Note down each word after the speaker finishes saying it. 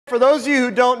For those of you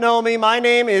who don't know me, my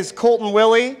name is Colton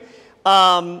Wiley.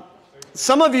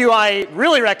 Some of you I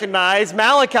really recognize.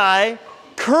 Malachi,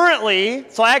 currently,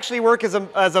 so I actually work as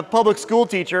a public school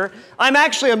teacher. I'm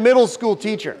actually a middle school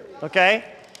teacher, okay?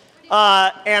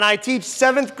 And I teach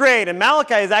 7th grade, and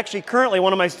Malachi is actually currently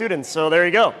one of my students, so there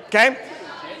you go, okay?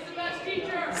 He's the best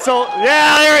teacher. So,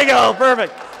 yeah, there you go,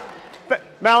 perfect.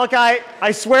 Malachi,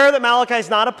 I swear that Malachi's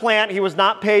not a plant. He was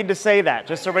not paid to say that,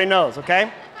 just so everybody knows,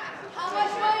 okay? How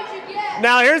much money did you get?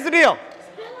 Now, here's the deal.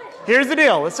 Here's the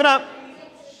deal. Listen up.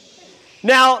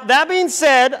 Now, that being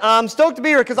said, I'm stoked to be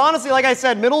here because honestly, like I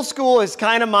said, middle school is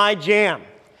kind of my jam.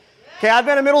 Okay, I've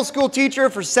been a middle school teacher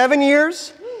for 7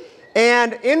 years,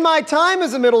 and in my time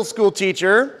as a middle school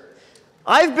teacher,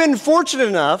 I've been fortunate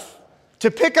enough to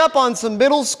pick up on some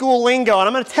middle school lingo, and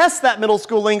I'm going to test that middle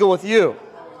school lingo with you.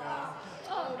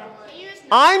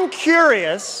 I'm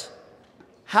curious,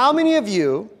 how many of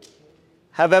you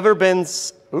have ever been,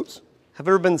 sus?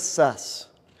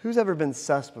 Who's ever been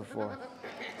sus before?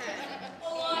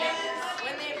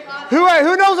 Who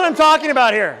knows what I'm talking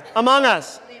about here? Among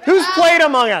Us. Who's played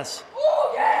Among Us?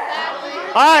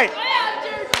 All right.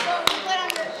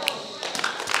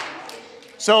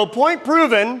 So point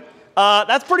proven.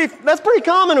 That's pretty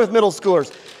common with middle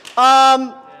schoolers.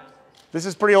 This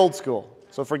is pretty old school,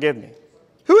 so forgive me.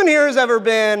 Who in here has ever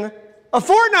been a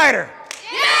Fortniter?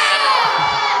 Yes!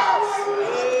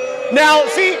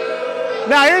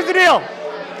 Now here's the deal.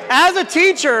 As a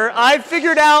teacher, I've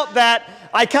figured out that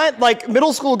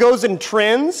middle school goes in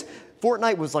trends.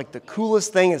 Fortnite was like the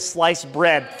coolest thing as sliced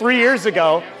bread 3 years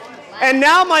ago. And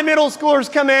now my middle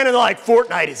schoolers come in and they're like,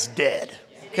 Fortnite is dead.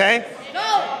 Okay?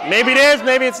 No. Maybe it is,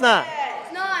 maybe it's not.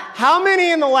 It's not. How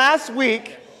many in the last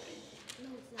week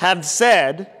have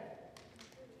said,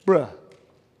 bruh?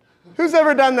 Who's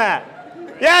ever done that?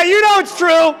 Yeah, you know it's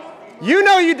true. You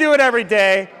know you do it every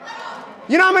day.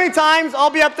 You know how many times I'll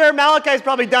be up there, Malachi's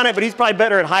probably done it, but he's probably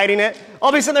better at hiding it.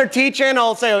 I'll be sitting there teaching,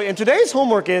 I'll say, and today's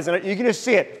homework is, and you can just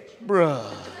see it, bruh.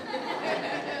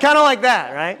 Kind of like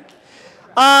that, right?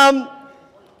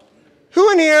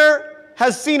 Who in here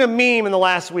has seen a meme in the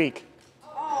last week?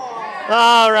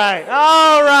 All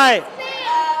right.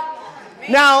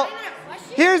 Now,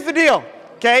 here's the deal,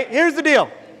 okay? Here's the deal.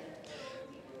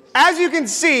 As you can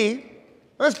see,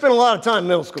 I spent a lot of time with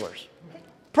middle schoolers.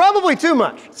 Probably too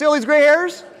much. See all these gray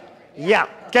hairs? Yeah,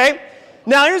 okay?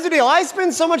 Now, here's the deal. I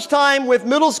spend so much time with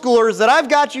middle schoolers that I've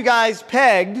got you guys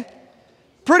pegged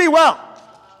pretty well,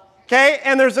 okay?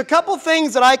 And there's a couple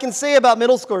things that I can say about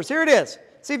middle schoolers. Here it is.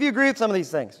 See if you agree with some of these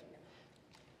things.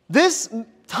 This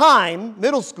time,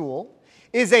 middle school,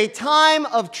 is a time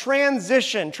of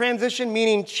transition. Transition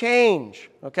meaning change,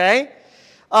 okay?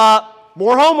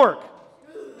 More homework.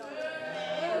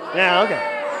 Yeah, okay.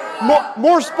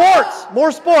 More sports.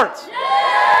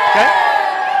 Okay?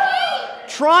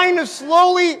 Trying to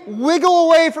slowly wiggle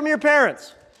away from your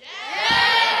parents.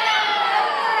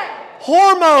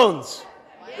 Hormones.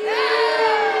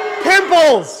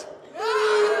 Pimples.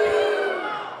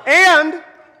 And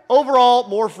overall,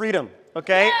 more freedom,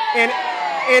 okay?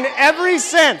 In every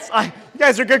sense, you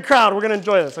guys are a good crowd. We're going to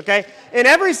enjoy this, okay? In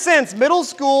every sense, middle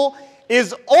school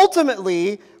is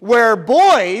ultimately where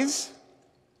boys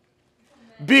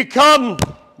become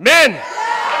men.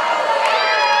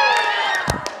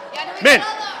 Men.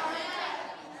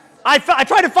 I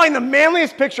try to find the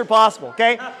manliest picture possible,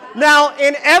 okay? Now,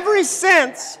 in every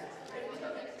sense,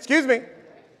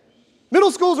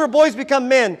 middle school is where boys become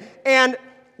men. And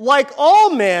like all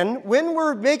men, when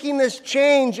we're making this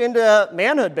change into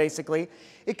manhood, basically,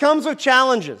 it comes with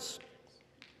challenges.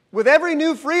 With every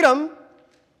new freedom,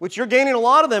 which you're gaining a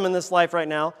lot of them in this life right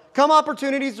now, come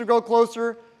opportunities to go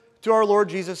closer to our Lord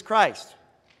Jesus Christ,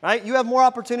 right? You have more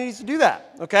opportunities to do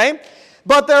that, okay?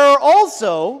 But there are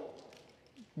also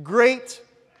great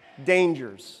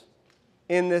dangers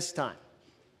in this time.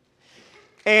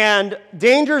 And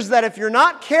dangers that if you're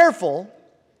not careful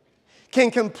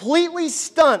can completely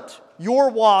stunt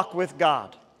your walk with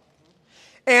God.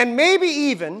 And maybe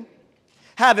even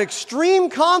have extreme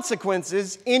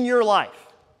consequences in your life.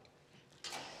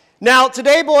 Now,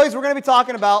 today, boys, we're going to be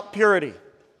talking about purity.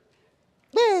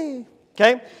 Yay!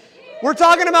 Okay? We're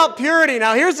talking about purity.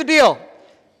 Now, here's the deal.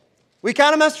 We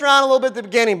kind of messed around a little bit at the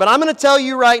beginning, but I'm going to tell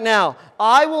you right now,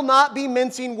 I will not be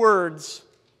mincing words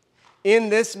in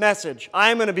this message.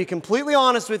 I'm going to be completely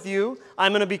honest with you.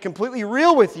 I'm going to be completely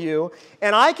real with you.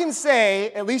 And I can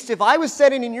say, at least if I was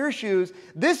sitting in your shoes,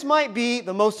 this might be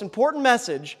the most important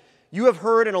message you have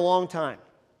heard in a long time.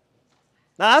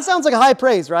 Now, that sounds like a high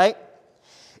praise, right?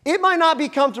 It might not be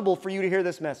comfortable for you to hear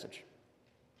this message.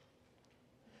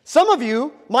 Some of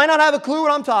you might not have a clue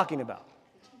what I'm talking about.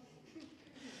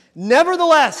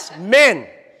 Nevertheless, men,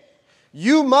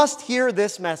 you must hear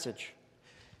this message.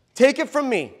 Take it from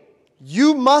me.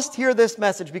 You must hear this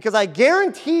message because I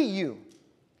guarantee you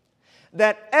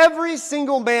that every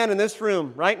single man in this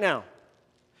room right now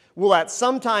will at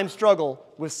some time struggle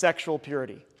with sexual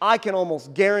purity. I can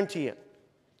almost guarantee it.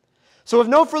 So with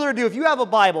no further ado, if you have a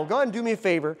Bible, go ahead and do me a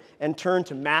favor and turn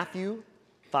to Matthew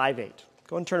 5:8.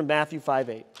 Go ahead and turn to Matthew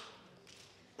 5:8.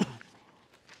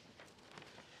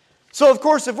 So of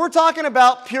course, if we're talking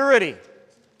about purity,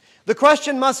 the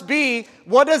question must be,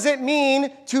 what does it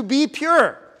mean to be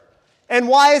pure? And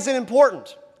why is it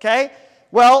important? Okay?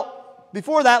 Well,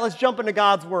 before that, let's jump into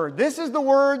God's Word. This is the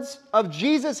words of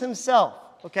Jesus himself.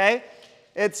 Okay?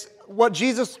 It's what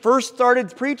Jesus first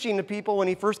started preaching to people when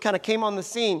he first kind of came on the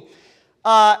scene.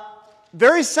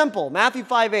 Very simple. Matthew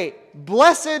 5:8.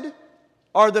 Blessed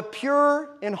are the pure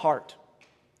in heart,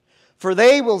 for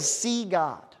they will see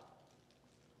God.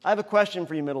 I have a question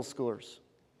for you middle schoolers.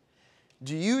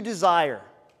 Do you desire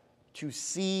to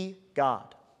see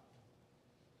God?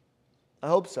 I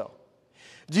hope so.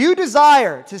 Do you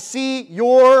desire to see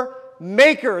your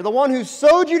Maker, the one who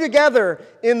sewed you together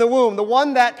in the womb, the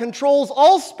one that controls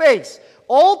all space,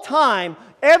 all time,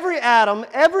 every atom,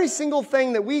 every single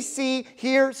thing that we see,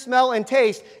 hear, smell, and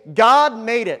taste? God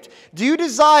made it. Do you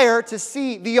desire to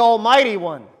see the Almighty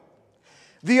One,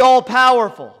 the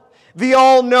All-Powerful, the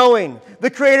all-knowing,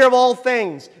 the creator of all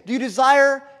things? Do you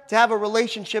desire to have a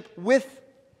relationship with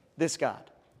this God?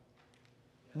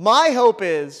 My hope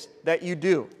is that you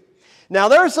do. Now,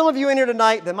 there are some of you in here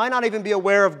tonight that might not even be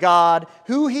aware of God,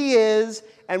 who He is,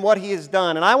 and what He has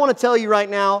done. And I want to tell you right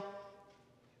now,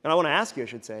 and I want to ask you, I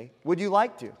should say, would you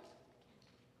like to?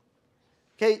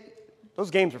 Okay, those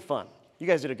games are fun. You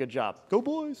guys did a good job. Go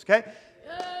boys, okay?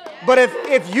 But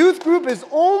if youth group is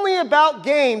only about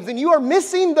games, then you are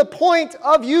missing the point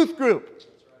of youth group.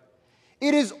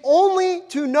 It is only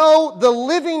to know the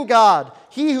living God,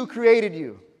 He who created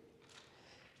you.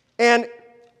 And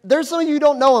there's some of you who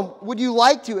don't know Him. Would you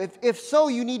like to? If so,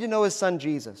 you need to know His Son,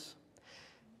 Jesus.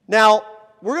 Now,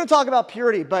 we're going to talk about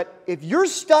purity, but if you're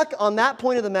stuck on that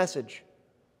point of the message,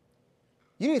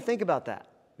 you need to think about that.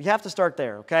 You have to start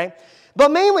there, okay? But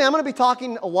mainly, I'm going to be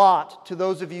talking a lot to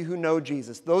those of you who know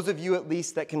Jesus, those of you at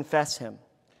least that confess Him.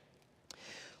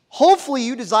 Hopefully,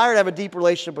 you desire to have a deep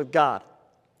relationship with God.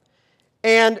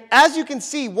 And as you can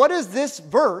see, what does this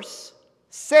verse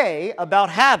say about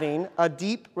having a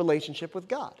deep relationship with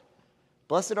God?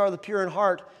 Blessed are the pure in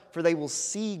heart, for they will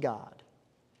see God.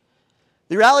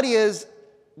 The reality is,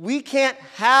 we can't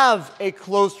have a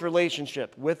close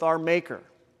relationship with our Maker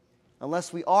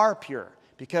unless we are pure.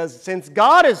 Because since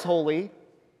God is holy,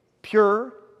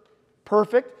 pure,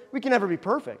 perfect, we can never be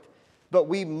perfect. But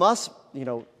we must,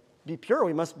 be pure.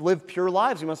 We must live pure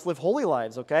lives. We must live holy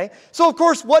lives, okay? So, of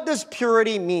course, what does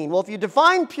purity mean? Well, if you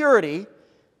define purity,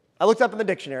 I looked up in the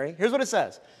dictionary. Here's what it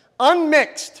says.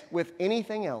 Unmixed with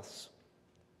anything else,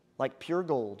 like pure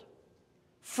gold.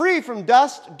 Free from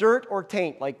dust, dirt, or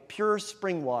taint, like pure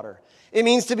spring water. It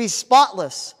means to be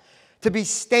spotless, to be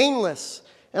stainless.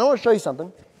 And I want to show you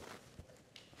something.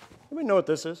 Anybody know what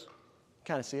this is?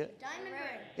 Kind of see it? Diamond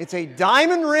ring. It's a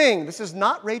diamond ring. This is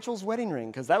not Rachel's wedding ring,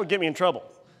 because that would get me in trouble.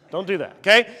 Don't do that,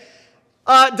 okay?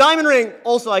 Diamond ring.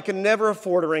 Also, I could never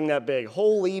afford a ring that big.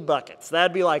 Holy buckets.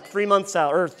 That'd be like 3 months'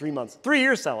 salary, or 3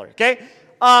 years' salary, okay?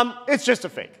 It's just a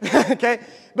fake, okay?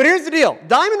 But here's the deal.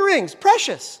 Diamond rings,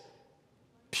 precious,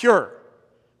 pure.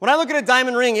 When I look at a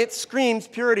diamond ring, it screams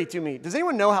purity to me. Does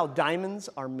anyone know how diamonds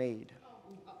are made?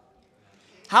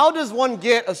 How does one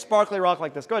get a sparkly rock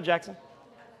like this? Go ahead, Jackson.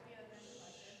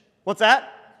 What's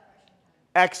that?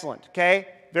 Excellent, okay?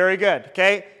 Very good,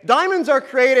 okay? Diamonds are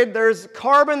created. There's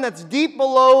carbon that's deep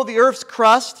below the Earth's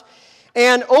crust.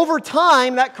 And over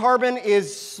time, that carbon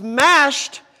is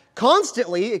smashed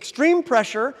constantly, extreme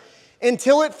pressure,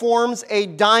 until it forms a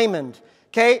diamond,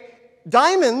 okay?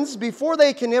 Diamonds, before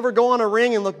they can ever go on a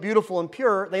ring and look beautiful and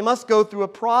pure, they must go through a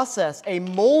process, a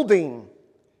molding.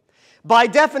 By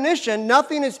definition,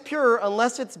 nothing is pure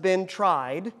unless it's been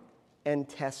tried and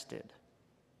tested.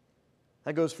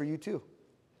 That goes for you too.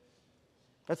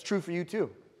 That's true for you too.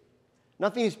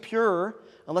 Nothing is pure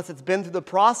unless it's been through the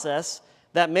process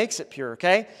that makes it pure,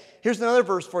 okay? Here's another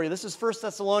verse for you. This is 1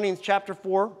 Thessalonians chapter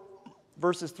 4,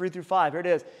 verses 3 through 5. Here it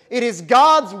is. It is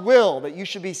God's will that you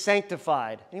should be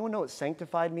sanctified. Anyone know what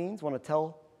sanctified means? Want to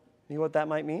tell me what that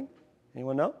might mean?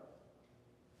 Anyone know?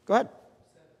 Go ahead.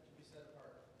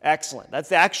 Excellent. That's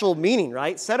the actual meaning,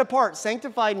 right? Set apart.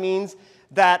 Sanctified means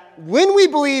that when we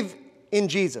believe in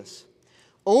Jesus,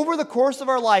 over the course of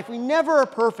our life, we never are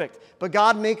perfect, but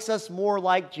God makes us more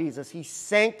like Jesus. He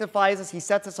sanctifies us. He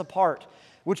sets us apart,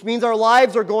 which means our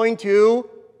lives are going to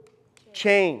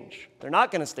change. They're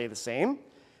not going to stay the same.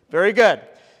 Very good.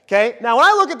 Okay, now when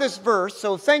I look at this verse,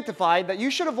 so sanctified, that you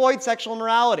should avoid sexual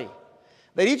immorality,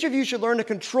 that each of you should learn to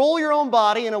control your own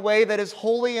body in a way that is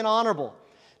holy and honorable,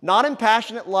 not in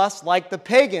passionate lust like the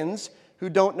pagans who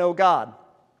don't know God.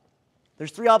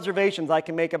 There's 3 observations I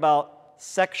can make about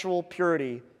sexual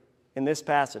purity in this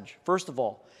passage. First of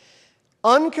all,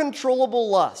 uncontrollable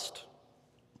lust,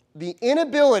 the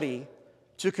inability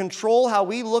to control how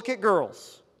we look at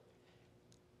girls.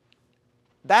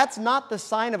 That's not the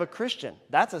sign of a Christian.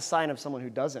 That's a sign of someone who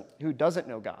doesn't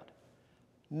know God.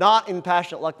 Not in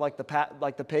passionate lust like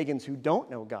the pagans who don't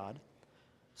know God.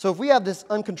 So if we have this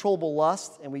uncontrollable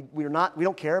lust and we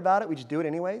don't care about it, we just do it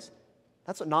anyways,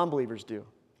 that's what non-believers do.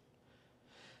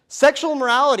 Sexual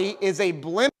immorality is a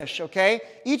blemish, okay?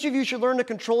 Each of you should learn to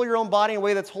control your own body in a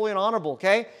way that's holy and honorable,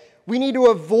 okay? We need to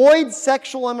avoid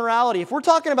sexual immorality. If we're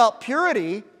talking about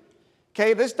purity,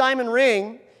 okay, this diamond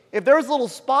ring, if there was a little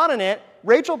spot in it,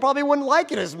 Rachel probably wouldn't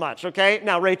like it as much, okay?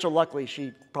 Now, Rachel, luckily,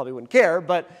 she probably wouldn't care,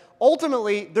 but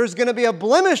ultimately, there's going to be a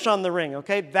blemish on the ring,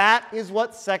 okay? That is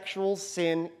what sexual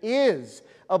sin is,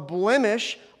 a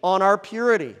blemish on our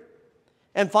purity.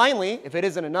 And finally, if it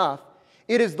isn't enough,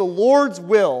 it is the Lord's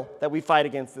will that we fight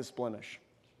against this blemish.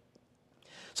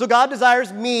 So God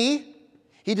desires me,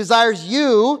 He desires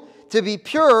you to be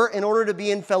pure in order to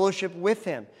be in fellowship with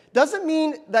Him. Doesn't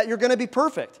mean that you're going to be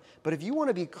perfect, but if you want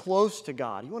to be close to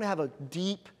God, you want to have a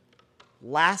deep,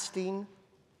 lasting,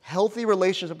 healthy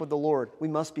relationship with the Lord, we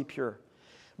must be pure.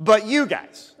 But you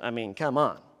guys, I mean, come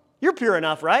on. You're pure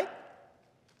enough, right?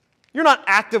 You're not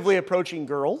actively approaching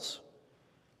girls.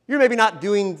 You're maybe not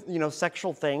doing,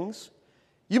 sexual things.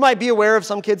 You might be aware of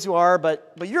some kids who are,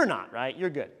 but you're not, right? You're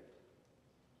good.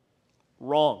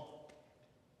 Wrong.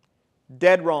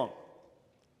 Dead wrong.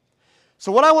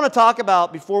 So what I want to talk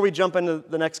about before we jump into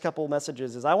the next couple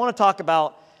messages is I want to talk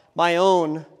about my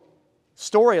own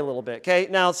story a little bit, okay?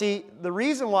 Now, see, the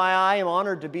reason why I am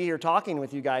honored to be here talking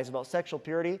with you guys about sexual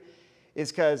purity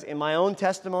is because in my own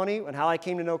testimony and how I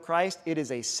came to know Christ, it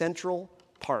is a central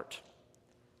part.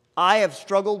 I have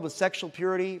struggled with sexual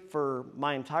purity for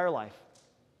my entire life.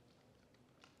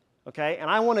 Okay? And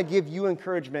I want to give you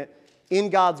encouragement in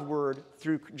God's Word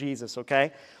through Jesus,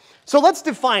 okay? So let's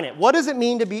define it. What does it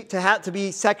mean to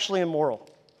be sexually immoral?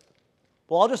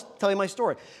 Well, I'll just tell you my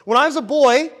story. When I was a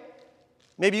boy,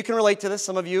 maybe you can relate to this,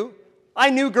 some of you, I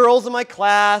knew girls in my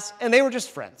class, and they were just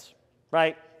friends,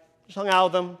 right? Just hung out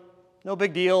with them. No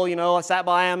big deal, I sat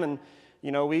by them, and,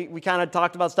 we kind of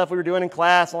talked about stuff we were doing in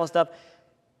class and all that stuff.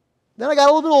 Then I got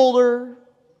a little bit older,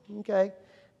 okay?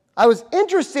 I was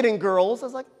interested in girls. I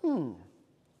was like,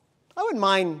 I wouldn't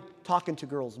mind talking to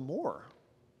girls more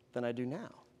than I do now.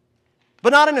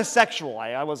 But not in a sexual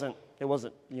way. It wasn't,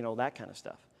 that kind of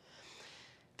stuff.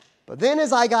 But then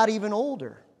as I got even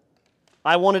older,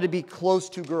 I wanted to be close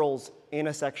to girls in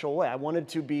a sexual way. I wanted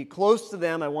to be close to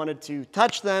them. I wanted to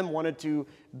touch them, wanted to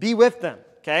be with them,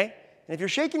 okay? And if you're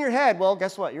shaking your head, well,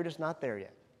 guess what? You're just not there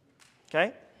yet,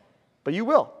 okay? But you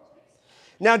will.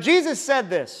 Now, Jesus said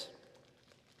this.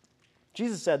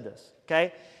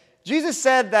 Okay? Jesus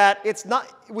said that it's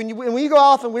not, when you go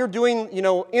off and we're doing,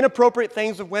 inappropriate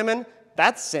things with women,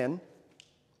 that's sin.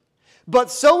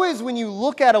 But so is when you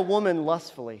look at a woman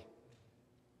lustfully.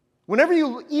 Whenever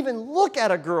you even look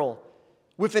at a girl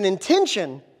with an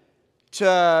intention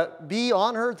to be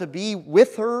on her, to be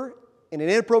with her in an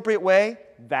inappropriate way,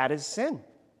 that is sin.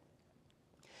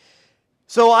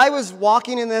 So I was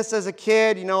walking in this as a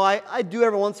kid. I do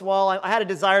every once in a while. I had a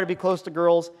desire to be close to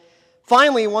girls.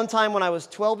 Finally, one time when I was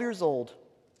 12 years old,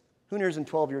 who here is in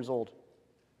 12 years old?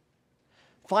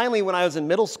 Finally, when I was in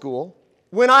middle school,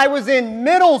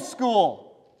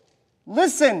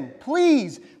 listen,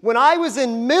 please, when I was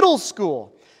in middle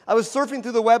school, I was surfing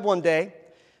through the web one day,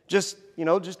 just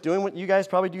doing what you guys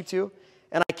probably do too,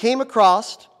 and I came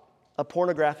across a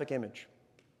pornographic image,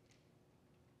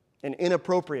 an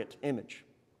inappropriate image,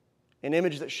 an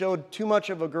image that showed too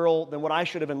much of a girl than what I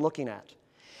should have been looking at.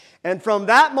 And from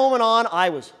that moment on, I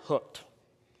was hooked.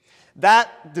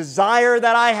 That desire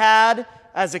that I had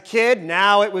as a kid,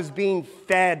 now it was being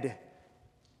fed.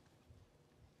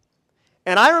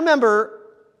 And I remember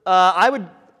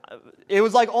it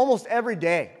was like almost every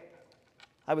day,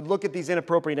 I would look at these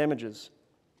inappropriate images.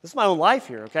 This is my own life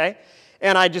here, okay?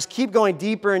 And I just keep going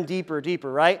deeper and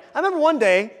deeper, right? I remember one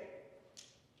day,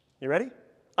 you ready?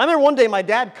 I remember one day my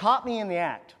dad caught me in the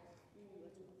act.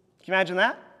 Can you imagine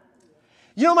that?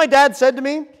 You know what my dad said to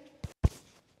me?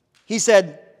 He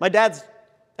said, my dad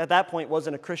at that point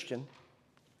wasn't a Christian.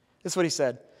 This is what he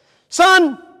said.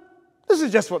 Son, this is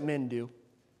just what men do.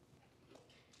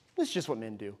 This is just what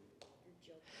men do.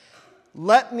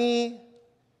 Let me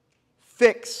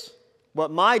fix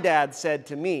what my dad said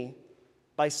to me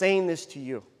by saying this to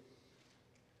you.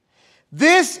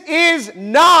 This is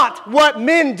not what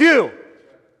men do.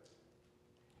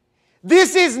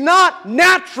 This is not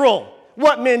natural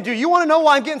what men do. You want to know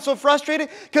why I'm getting so frustrated?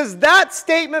 Because that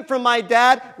statement from my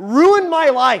dad ruined my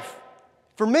life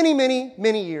for many, many,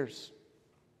 many years.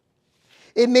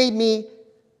 It made me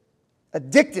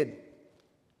addicted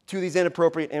to these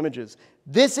inappropriate images.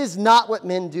 This is not what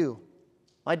men do.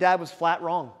 My dad was flat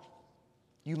wrong.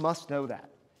 You must know that.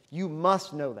 You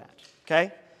must know that,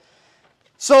 okay?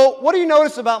 So what do you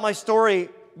notice about my story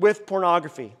with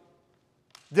pornography?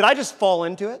 Did I just fall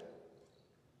into it?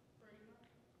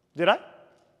 Did I?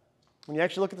 When you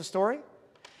actually look at the story?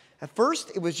 At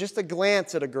first, it was just a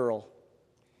glance at a girl.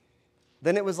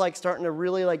 Then it was like starting to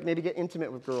really like maybe get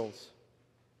intimate with girls.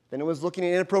 Then it was looking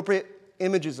at inappropriate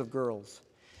images of girls.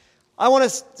 I want to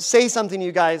say something to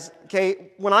you guys,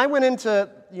 okay? When I went into,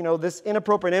 this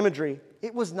inappropriate imagery,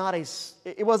 it wasn't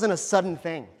a sudden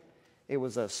thing. It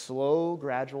was a slow,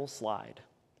 gradual slide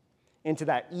into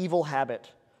that evil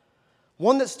habit.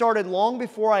 One that started long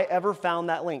before I ever found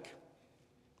that link.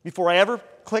 Before I ever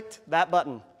clicked that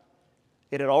button,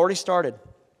 it had already started.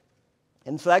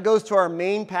 And so that goes to our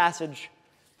main passage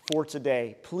for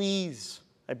today. Please,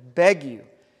 I beg you,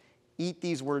 eat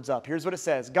these words up. Here's what it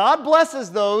says. God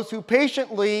blesses those who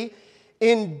patiently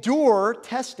endure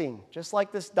testing. Just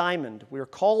like this diamond, we are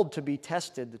called to be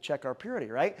tested to check our purity,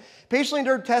 right? Patiently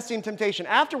endure testing and temptation.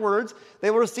 Afterwards,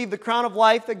 they will receive the crown of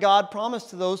life that God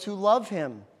promised to those who love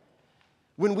Him.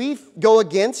 When we go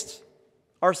against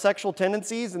our sexual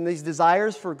tendencies and these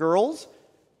desires for girls,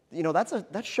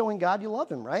 that's showing God you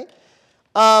love Him, right?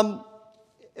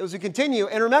 As we continue,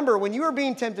 and remember, when you are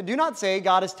being tempted, do not say,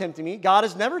 God is tempting me. God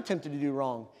is never tempted to do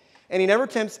wrong, and He never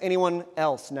tempts anyone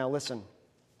else. Now listen.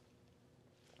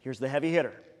 Here's the heavy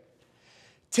hitter.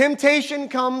 Temptation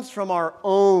comes from our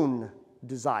own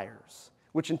desires,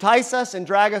 which entice us and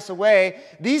drag us away.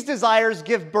 These desires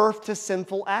give birth to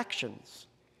sinful actions.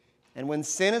 And when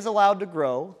sin is allowed to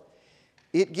grow,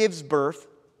 it gives birth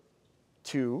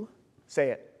to,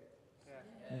 say it,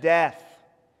 death.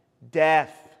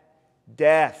 Death.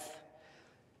 Death.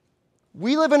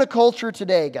 We live in a culture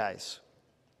today, guys,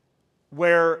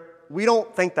 where we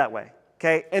don't think that way,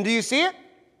 okay? And do you see it?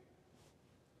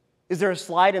 Is there a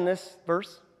slide in this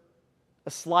verse?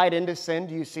 A slide into sin,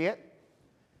 do you see it?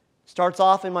 Starts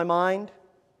off in my mind,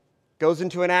 goes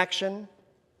into an action,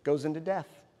 goes into death.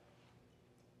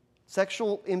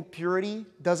 Sexual impurity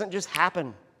doesn't just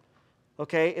happen,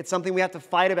 okay? It's something we have to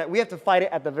fight about. We have to fight it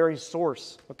at the very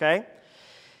source, okay?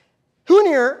 Who in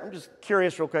here, I'm just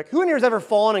curious real quick, who in here has ever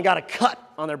fallen and got a cut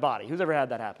on their body? Who's ever had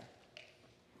that happen?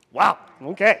 Wow,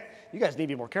 okay. You guys need to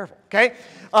be more careful, okay?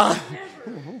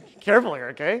 Careful here,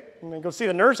 okay? I'm going to go see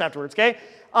the nurse afterwards, okay?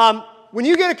 When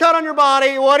you get a cut on your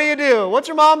body, what do? What's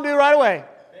your mom do right away?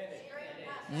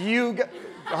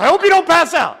 I hope you don't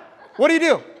pass out. What do you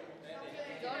do?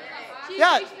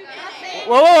 Yeah.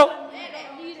 Whoa.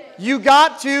 You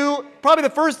got to, probably the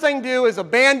first thing to do is a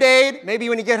Band-Aid. Maybe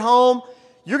when you get home,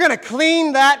 you're going to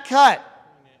clean that cut.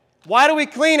 Why do we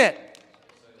clean it?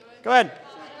 Go ahead.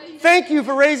 Thank you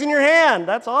for raising your hand.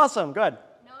 That's awesome. Good.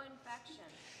 No infection.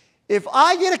 If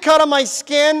I get a cut on my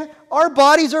skin, our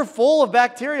bodies are full of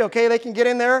bacteria, okay? They can get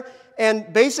in there,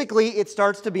 and basically it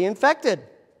starts to be infected.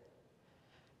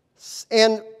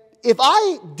 And if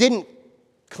I didn't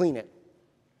clean it,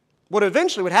 what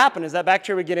eventually would happen is that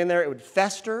bacteria would get in there, it would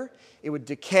fester, it would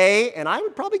decay, and I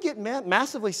would probably get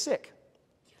massively sick.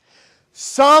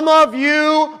 Some of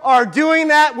you are doing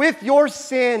that with your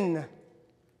sin,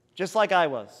 just like I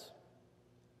was.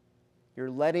 You're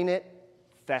letting it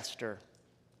fester,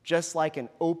 just like an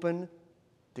open,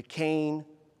 decaying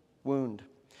wound.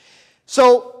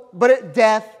 So, but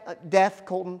death,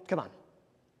 Colton, come on.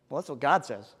 Well, that's what God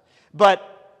says.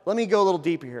 But let me go a little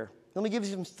deeper here. Let me give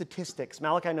you some statistics.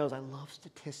 Malachi knows I love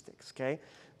statistics, okay?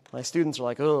 My students are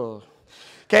like, oh.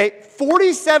 Okay,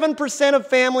 47% of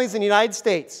families in the United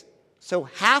States, so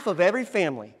half of every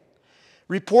family,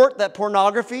 report that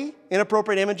pornography,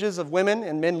 inappropriate images of women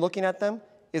and men looking at them,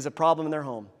 is a problem in their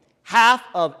home. Half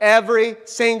of every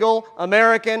single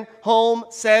American home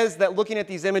says that looking at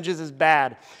these images is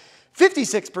bad.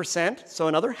 56%, so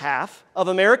another half, of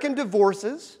American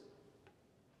divorces.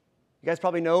 You guys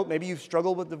probably know, maybe you've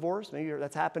struggled with divorce. Maybe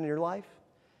that's happened in your life.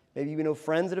 Maybe you know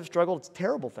friends that have struggled. It's a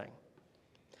terrible thing.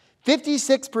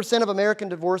 56% of American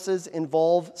divorces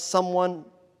involve someone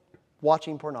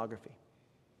watching pornography.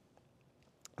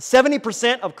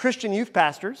 70% of Christian youth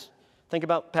pastors, think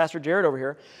about Pastor Jared over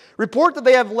here, report that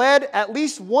they have led at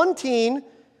least one teen,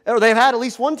 or they've had at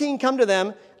least one teen come to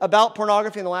them about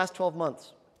pornography in the last 12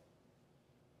 months.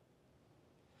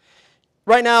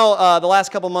 Right now, the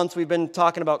last couple months, we've been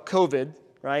talking about COVID,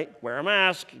 right? Wear a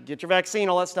mask, get your vaccine,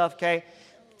 all that stuff, okay?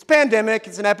 It's a pandemic,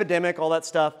 it's an epidemic, all that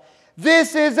stuff.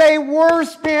 This is a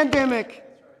worse pandemic.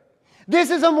 This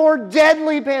is a more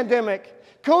deadly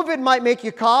pandemic. COVID might make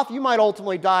you cough, you might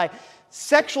ultimately die.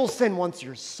 Sexual sin wants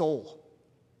your soul.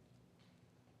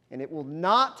 And it will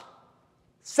not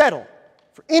settle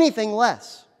for anything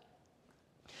less.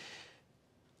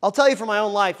 I'll tell you from my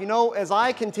own life, as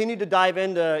I continue to dive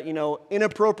into,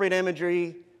 inappropriate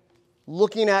imagery,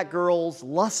 looking at girls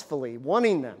lustfully,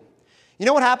 wanting them, you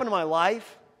know what happened to my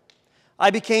life?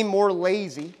 I became more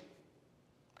lazy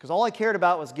because all I cared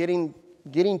about was getting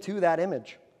to that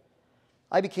image.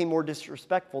 I became more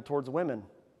disrespectful towards women.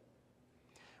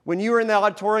 When you were in the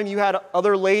auditorium, you had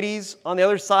other ladies on the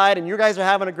other side, and you guys are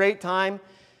having a great time.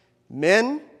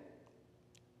 Men,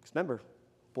 remember,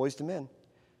 boys to men,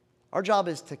 our job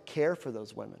is to care for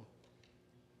those women,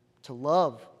 to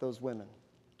love those women,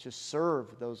 to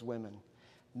serve those women,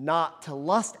 not to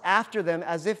lust after them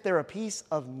as if they're a piece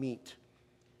of meat,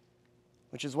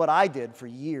 which is what I did for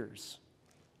years.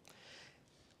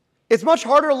 It's much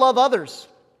harder to love others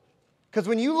because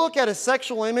when you look at a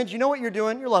sexual image, you know what you're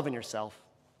doing? You're loving yourself.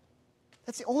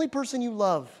 That's the only person you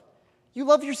love. You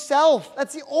love yourself.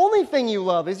 That's the only thing you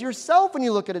love is yourself when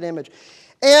you look at an image.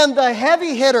 And the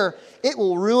heavy hitter, it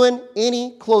will ruin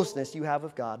any closeness you have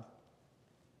with God.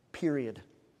 Period.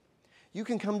 You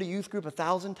can come to youth group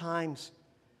 1,000 times,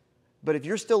 but if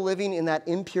you're still living in that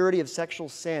impurity of sexual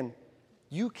sin,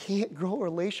 you can't grow a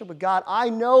relationship with God. I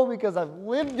know because I've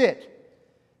lived it.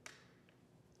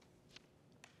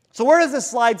 So where does this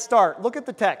slide start? Look at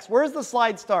the text. Where does the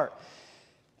slide start?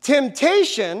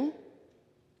 Temptation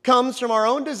comes from our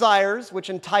own desires, which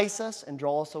entice us and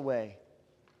draw us away.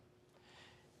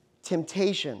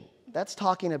 Temptation, that's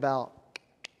talking about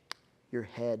your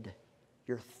head,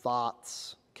 your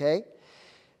thoughts, okay?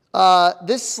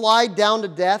 This slide down to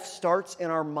death starts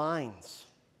in our minds.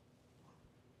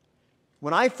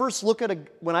 When I first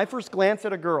glance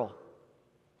at a girl,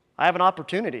 I have an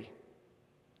opportunity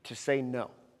to say no.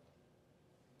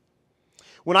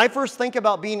 When I first think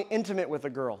about being intimate with a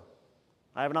girl,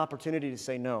 I have an opportunity to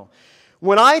say no.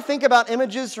 When I think about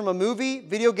images from a movie,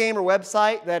 video game, or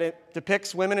website that it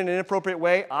depicts women in an inappropriate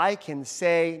way, I can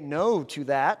say no to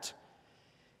that.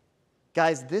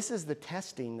 Guys, this is the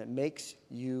testing that makes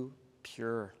you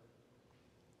pure.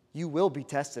 You will be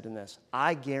tested in this.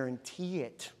 I guarantee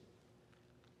it.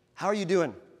 How are you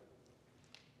doing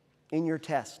in your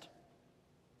test?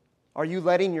 Are you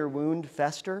letting your wound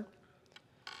fester?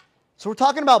 So we're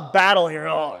talking about battle here.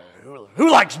 Oh,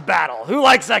 who likes battle? Who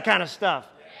likes that kind of stuff?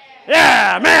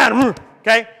 Yeah, man.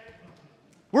 Okay?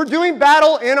 We're doing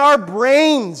battle in our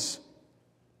brains.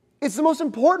 It's the most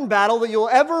important battle that you'll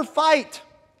ever fight.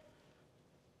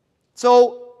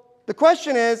 So the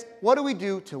question is, what do we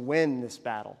do to win this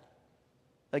battle?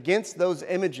 Against those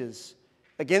images,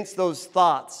 against those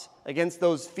thoughts, against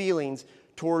those feelings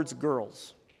towards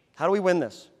girls. How do we win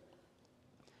this?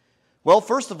 Well,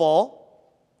 first of all,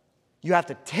 you have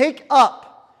to take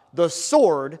up the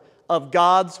sword of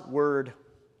God's Word.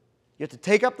 You have to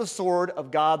take up the sword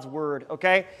of God's Word,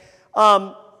 okay?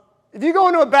 If you go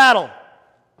into a battle,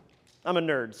 I'm a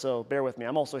nerd, so bear with me.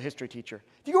 I'm also a history teacher.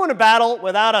 If you go into battle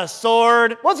without a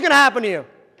sword, what's going to happen to you?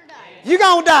 You're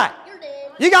going to die.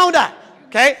 You're going to die,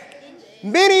 okay?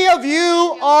 Many of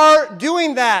you are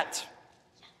doing that.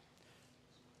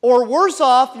 Or worse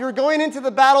off, you're going into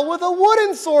the battle with a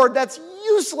wooden sword that's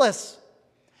useless.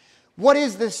 What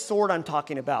is this sword I'm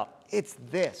talking about? It's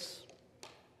this.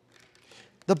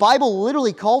 The Bible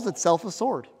literally calls itself a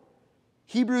sword.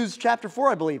 Hebrews chapter 4,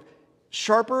 I believe.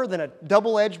 Sharper than a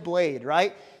double-edged blade,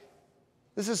 right?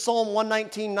 This is Psalm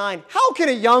 119:9. How can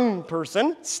a young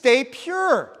person stay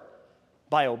pure?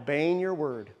 By obeying your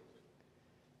word.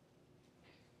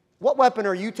 What weapon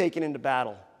are you taking into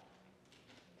battle?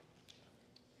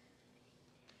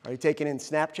 Are you taking in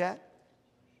Snapchat?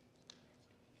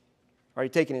 Are you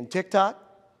taking in TikTok?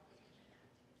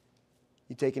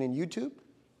 You taking in YouTube?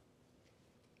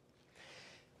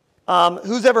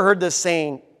 Who's ever heard this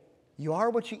saying, you are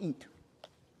what you eat?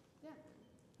 Yeah.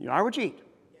 You are what you eat.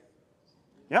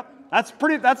 Yep, that's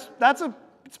a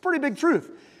pretty big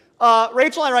truth.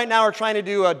 Rachel and I right now are trying to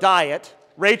do a diet.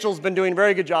 Rachel's been doing a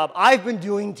very good job. I've been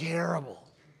doing terrible.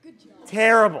 Good job.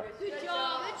 Terrible. Good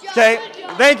job. Okay,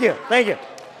 thank you.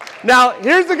 Now,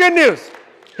 here's the good news.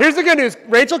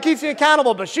 Rachel keeps me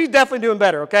accountable, but she's definitely doing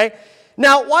better, okay?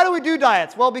 Now, why do we do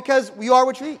diets? Well, because we are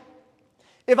what you eat.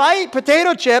 If I eat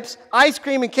potato chips, ice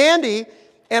cream, and candy,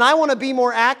 and I want to be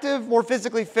more active, more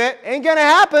physically fit, ain't going to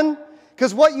happen,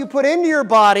 because what you put into your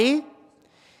body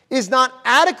is not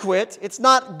adequate, it's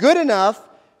not good enough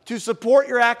to support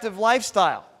your active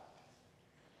lifestyle.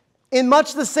 In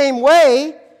much the same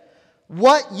way,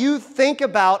 what you think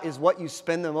about is what you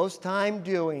spend the most time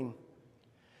doing.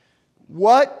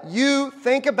 What you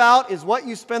think about is what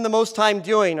you spend the most time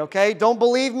doing, okay? Don't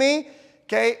believe me?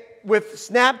 Okay, with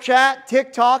Snapchat,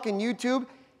 TikTok, and YouTube,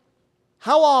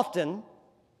 how often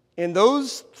in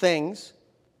those things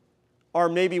are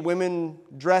maybe women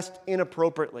dressed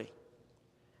inappropriately?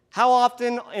 How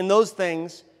often in those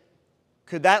things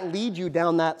could that lead you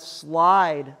down that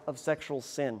slide of sexual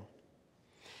sin?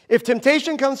 If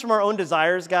temptation comes from our own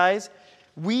desires, guys,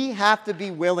 we have to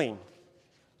be willing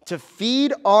to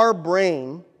feed our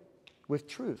brain with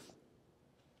truth,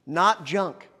 not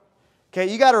junk.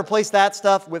 Okay, you got to replace that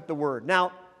stuff with the Word.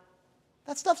 Now,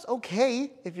 that stuff's okay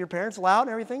if your parents allow it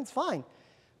and everything, it's fine.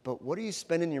 But what are you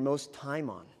spending your most time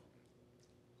on?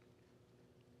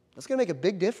 That's going to make a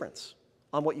big difference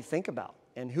on what you think about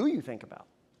and who you think about,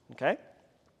 okay?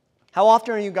 How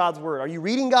often are you God's Word? Are you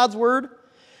reading God's Word?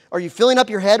 Are you filling up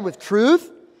your head with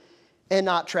truth and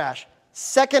not trash?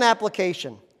 Second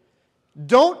application,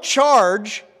 don't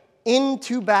charge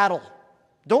into battle.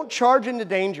 Don't charge into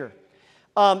danger.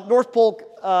 North Polk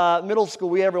Middle School,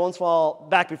 we every once in a while,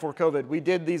 back before COVID, we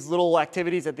did these little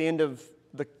activities at the end of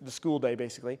the school day,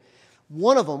 basically.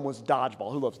 One of them was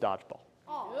dodgeball. Who loves dodgeball?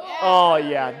 Oh,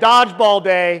 yeah. Dodgeball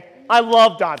day. I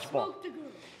love dodgeball.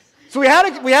 So we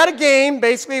had a game,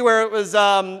 basically, where it was,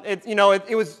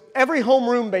 it was every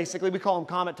homeroom, basically. We call them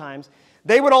Comet Times.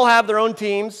 They would all have their own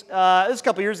teams. This was a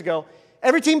couple years ago.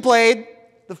 Every team played.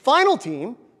 The final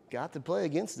team got to play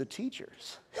against the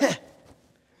teachers.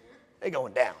 They're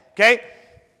going down, okay?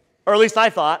 Or at least I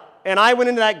thought. And I went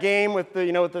into that game with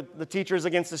the teachers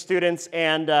against the students,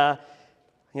 and I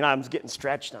was getting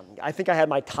stretched. I think I had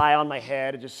my tie on my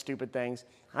head and just stupid things.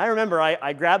 I remember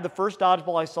I grabbed the first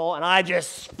dodgeball I saw, and I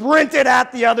just sprinted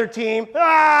at the other team.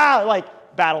 Ah!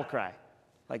 Like battle cry,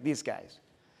 like these guys.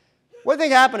 What do you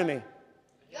think happened to me?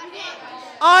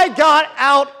 I got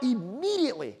out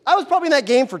immediately. I was probably in that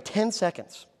game for 10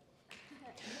 seconds.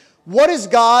 What does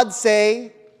God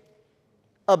say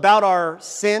about our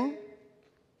sin?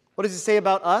 What does it say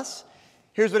about us?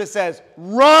 Here's what it says.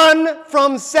 Run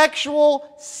from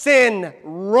sexual sin.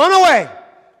 Run away.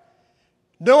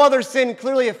 No other sin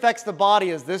clearly affects the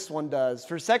body as this one does.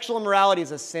 For sexual immorality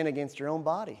is a sin against your own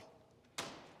body.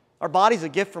 Our body's a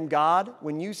gift from God.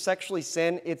 When you sexually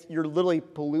sin, you're literally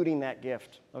polluting that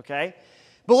gift, okay?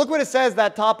 But look what it says,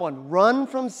 that top one. Run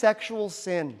from sexual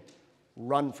sin.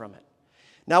 Run from it.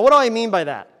 Now, what do I mean by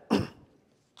that?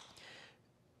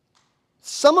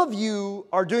 Some of you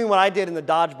are doing what I did in the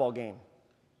dodgeball game.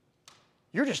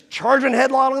 You're just charging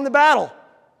headlong in the battle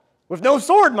with no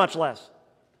sword, much less.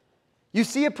 You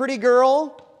see a pretty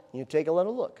girl, you take a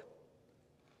little look.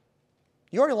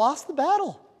 You already lost the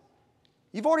battle.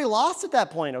 You've already lost at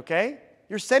that point, okay?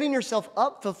 You're setting yourself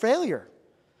up for failure.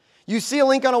 You see a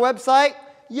link on a website,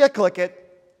 you click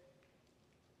it.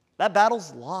 That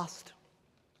battle's lost,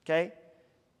 okay?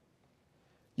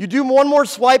 You do one more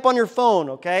swipe on your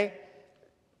phone, okay?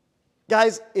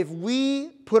 Guys, if we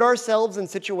put ourselves in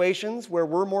situations where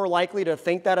we're more likely to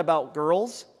think that about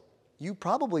girls, you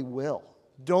probably will.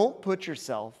 Don't put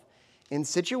yourself in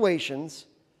situations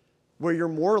where you're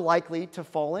more likely to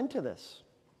fall into this.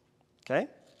 Okay?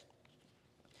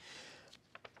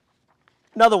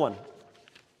 Another one.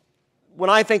 When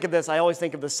I think of this, I always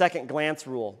think of the second glance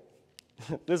rule.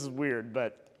 This is weird,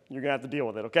 but you're going to have to deal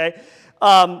with it, okay?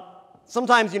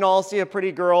 Sometimes, I'll see a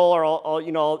pretty girl or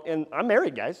and I'm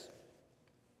married, guys.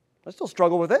 I still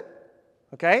struggle with it,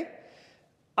 okay?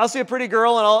 I'll see a pretty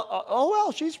girl and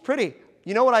well, she's pretty.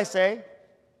 You know what I say?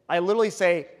 I literally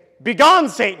say, "Begone,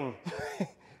 Satan."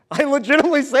 I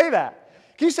legitimately say that.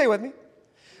 Can you say it with me?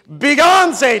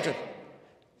 "Begone, Satan."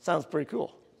 Sounds pretty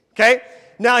cool, okay?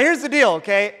 Now, here's the deal,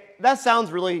 okay? That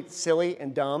sounds really silly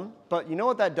and dumb, but you know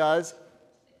what that does?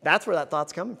 That's where that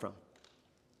thought's coming from.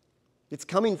 It's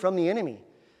coming from the enemy,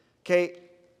 okay?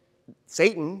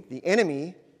 Satan, the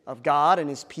enemy of God and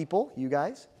his people, you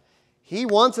guys, he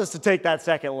wants us to take that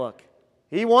second look.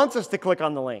 He wants us to click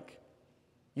on the link.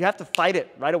 You have to fight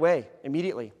it right away,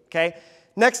 immediately, okay?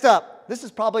 Next up, this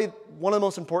is probably one of the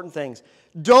most important things.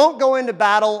 Don't go into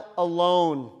battle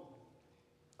alone.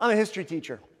 I'm a history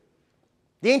teacher.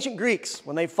 The ancient Greeks,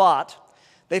 when they fought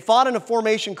in a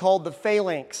formation called the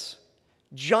phalanx.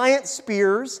 Giant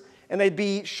spears, and they'd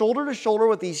be shoulder to shoulder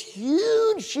with these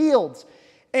huge shields.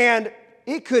 And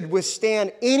it could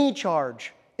withstand any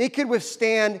charge. It could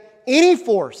withstand any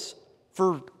force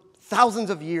for thousands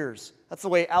of years. That's the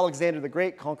way Alexander the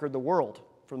Great conquered the world,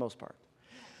 for the most part.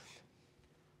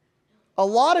 A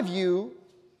lot of you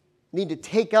You need to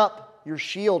take up your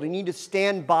shield. You need to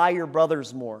stand by your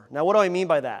brothers more. Now, what do I mean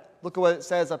by that? Look at what it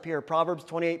says up here, Proverbs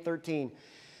 28:13.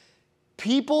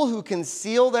 People who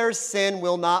conceal their sin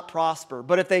will not prosper,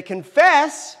 but if they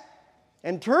confess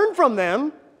and turn from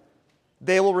them,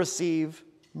 they will receive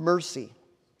mercy.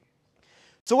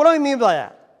 So what do I mean by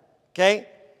that? Okay?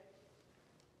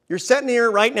 You're sitting here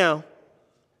right now,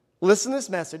 listen to this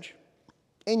message,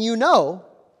 and you know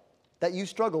that you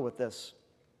struggle with this.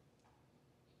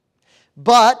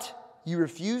 But you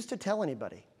refuse to tell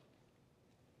anybody.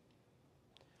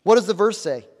 What does the verse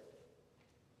say?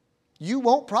 You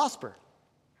won't prosper.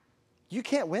 You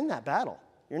can't win that battle.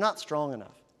 You're not strong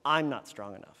enough. I'm not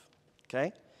strong enough.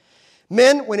 Okay?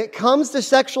 Men, when it comes to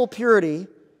sexual purity,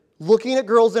 looking at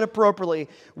girls inappropriately,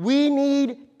 we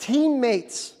need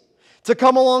teammates to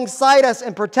come alongside us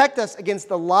and protect us against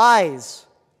the lies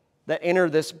that enter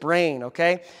this brain,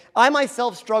 okay? I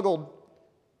myself struggled,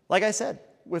 like I said,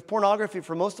 with pornography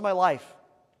for most of my life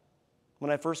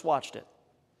when I first watched it.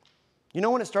 You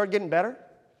know when it started getting better?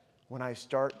 When I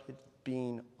started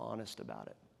being honest about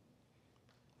it.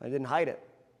 I didn't hide it.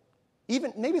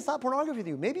 Even, maybe it's not pornography with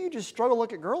you. Maybe you just struggle to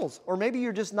look at girls. Or maybe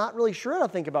you're just not really sure how to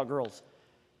think about girls.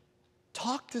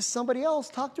 Talk to somebody else.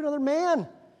 Talk to another man.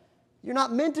 You're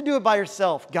not meant to do it by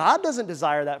yourself. God doesn't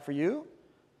desire that for you.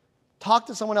 Talk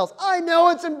to someone else. I know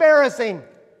it's embarrassing.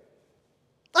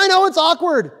 I know it's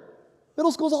awkward.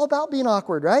 Middle school's all about being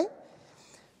awkward, right?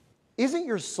 Isn't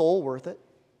your soul worth it?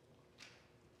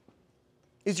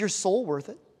 Is your soul worth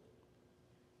it?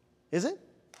 Is it?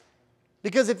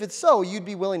 Because if it's so, you'd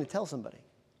be willing to tell somebody.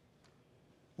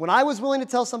 When I was willing to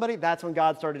tell somebody, that's when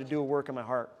God started to do a work in my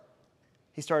heart.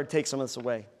 He started to take some of this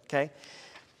away, okay?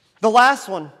 The last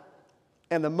one,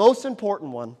 and the most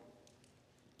important one,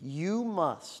 you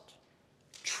must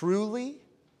truly,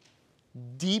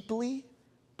 deeply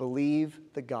believe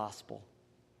the gospel.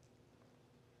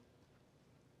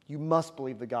 You must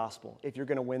believe the gospel if you're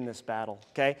going to win this battle,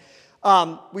 okay?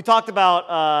 We talked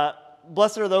about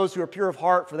blessed are those who are pure of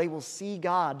heart, for they will see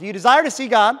God. Do you desire to see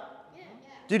God? Yeah.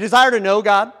 Do you desire to know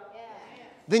God? Yeah.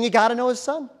 Then you got to know His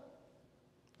Son.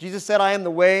 Jesus said, I am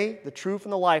the way, the truth,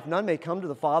 and the life. None may come to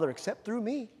the Father except through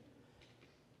me.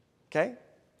 Okay?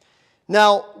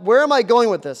 Now, where am I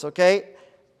going with this, okay?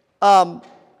 Will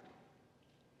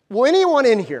anyone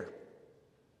in here,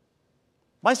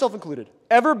 myself included,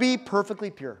 ever be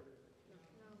perfectly pure?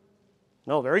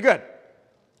 No, very good.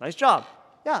 Nice job.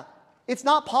 Yeah. It's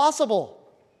not possible.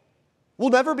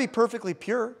 We'll never be perfectly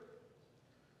pure.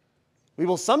 We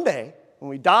will someday, when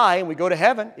we die and we go to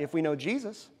heaven, if we know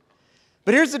Jesus.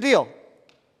 But here's the deal.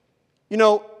 You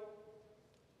know,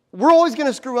 we're always going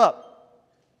to screw up.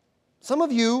 Some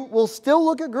of you will still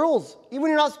look at girls, even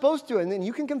when you're not supposed to, and then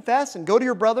you can confess and go to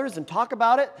your brothers and talk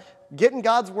about it, get in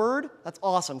God's Word. That's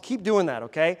awesome. Keep doing that,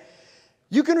 okay?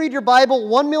 You can read your Bible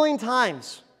 1,000,000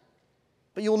 times,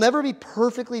 but you'll never be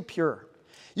perfectly pure.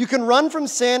 You can run from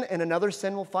sin, and another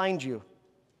sin will find you.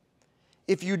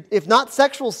 If not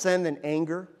sexual sin, then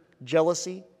anger,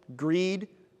 jealousy, greed.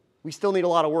 We still need a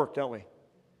lot of work, don't we?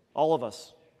 All of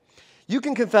us. You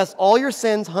can confess all your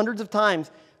sins hundreds of times,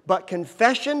 but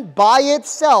confession by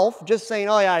itself, just saying,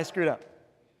 oh yeah, I screwed up.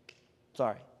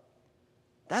 Sorry.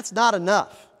 That's not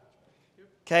enough.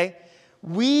 Okay?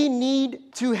 We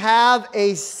need to have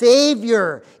a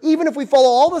Savior. Even if we follow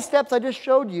all the steps I just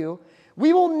showed you,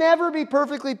 we will never be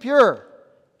perfectly pure.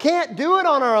 Can't do it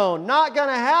on our own. Not going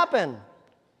to happen.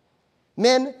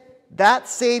 Men, that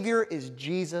Savior is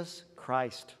Jesus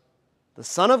Christ, the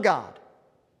Son of God,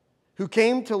 who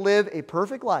came to live a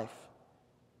perfect life.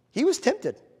 He was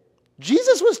tempted.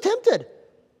 Jesus was tempted,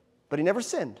 but He never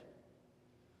sinned.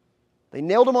 They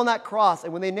nailed Him on that cross,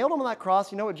 and when they nailed Him on that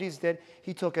cross, you know what Jesus did?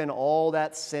 He took in all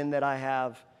that sin that I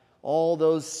have, all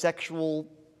those sexual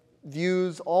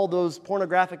views, all those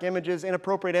pornographic images,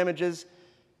 inappropriate images.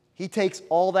 He takes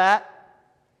all that,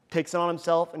 takes it on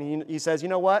Himself, and he says, you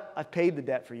know what? I've paid the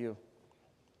debt for you.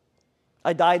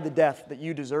 I died the death that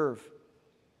you deserve.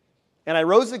 And I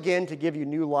rose again to give you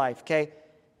new life, okay?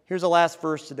 Here's the last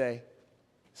verse today.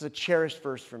 This is a cherished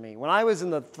verse for me. When I was in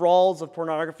the thralls of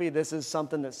pornography, this is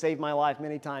something that saved my life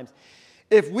many times.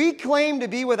 If we claim to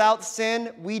be without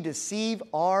sin, we deceive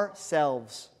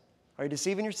ourselves. Are you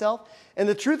deceiving yourself? And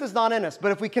the truth is not in us.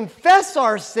 But if we confess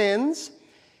our sins,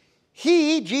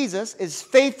 He, Jesus, is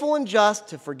faithful and just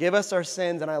to forgive us our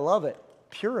sins, and I love it,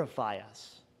 purify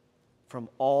us from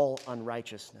all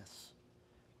unrighteousness.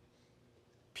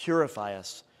 Purify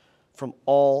us from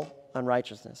all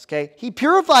unrighteousness, okay? He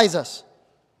purifies us.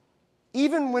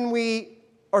 Even when we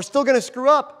are still going to screw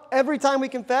up, every time we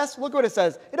confess, look what it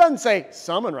says. It doesn't say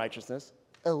some unrighteousness,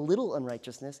 a little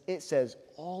unrighteousness. It says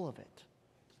all of it.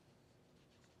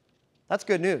 That's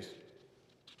good news.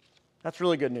 That's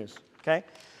really good news, okay?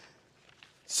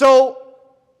 So,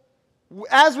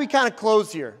 as we kind of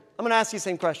close here, I'm going to ask you the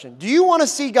same question. Do you want to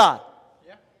see God?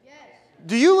 Yes.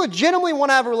 Do you legitimately want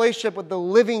to have a relationship with the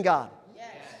living God? Yes.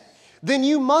 Then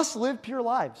you must live pure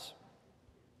lives.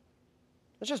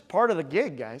 That's just part of the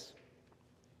gig, guys.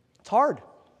 It's hard.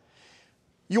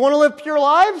 You want to live pure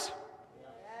lives?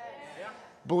 Yes.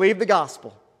 Believe the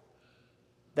gospel.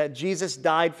 That Jesus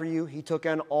died for you. He took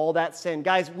on all that sin.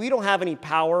 Guys, we don't have any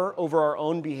power over our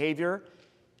own behavior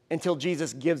until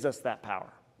Jesus gives us that power.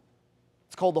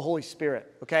 It's called the Holy Spirit,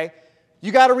 okay?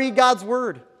 You got to read God's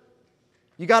Word.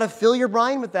 You got to fill your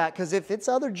mind with that, because if it's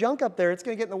other junk up there, it's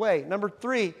going to get in the way. Number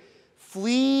 3,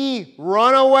 flee,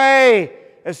 run away.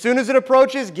 As soon as it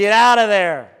approaches, get out of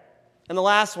there. And the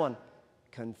last one,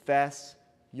 confess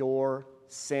your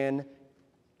sin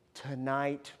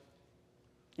tonight.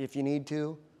 If you need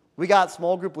to. We got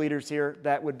small group leaders here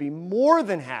that would be more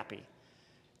than happy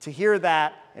to hear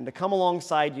that and to come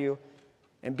alongside you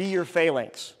and be your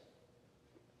phalanx,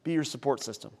 be your support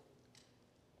system.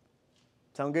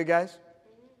 Sound good, guys?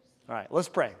 All right, let's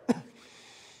pray.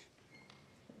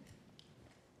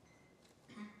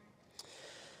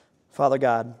 Father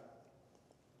God,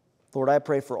 Lord, I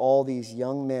pray for all these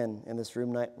young men in this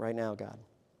room right now, God.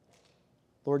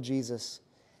 Lord Jesus,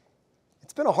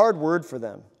 it's been a hard word for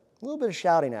them. A little bit of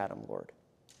shouting at them, Lord.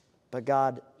 But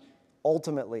God,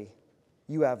 ultimately,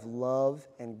 you have love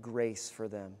and grace for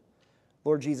them.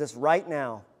 Lord Jesus, right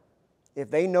now,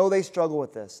 if they know they struggle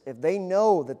with this, if they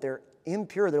know that they're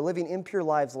impure, they're living impure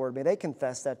lives, Lord, may they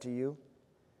confess that to you.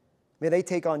 May they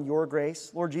take on your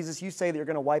grace. Lord Jesus, you say that you're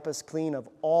going to wipe us clean of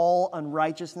all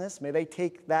unrighteousness. May they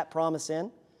take that promise in.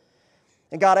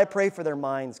 And God, I pray for their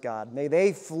minds, God. May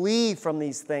they flee from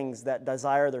these things that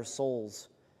desire their souls.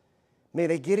 May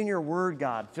they get in your word,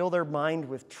 God. Fill their mind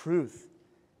with truth.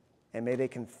 And may they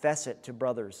confess it to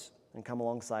brothers and come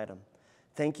alongside them.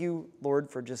 Thank you, Lord,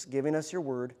 for just giving us your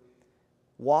word.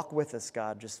 Walk with us,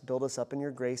 God. Just build us up in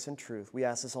your grace and truth. We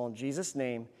ask this all in Jesus'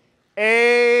 name.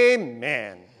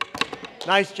 Amen.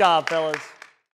 Nice job, fellas.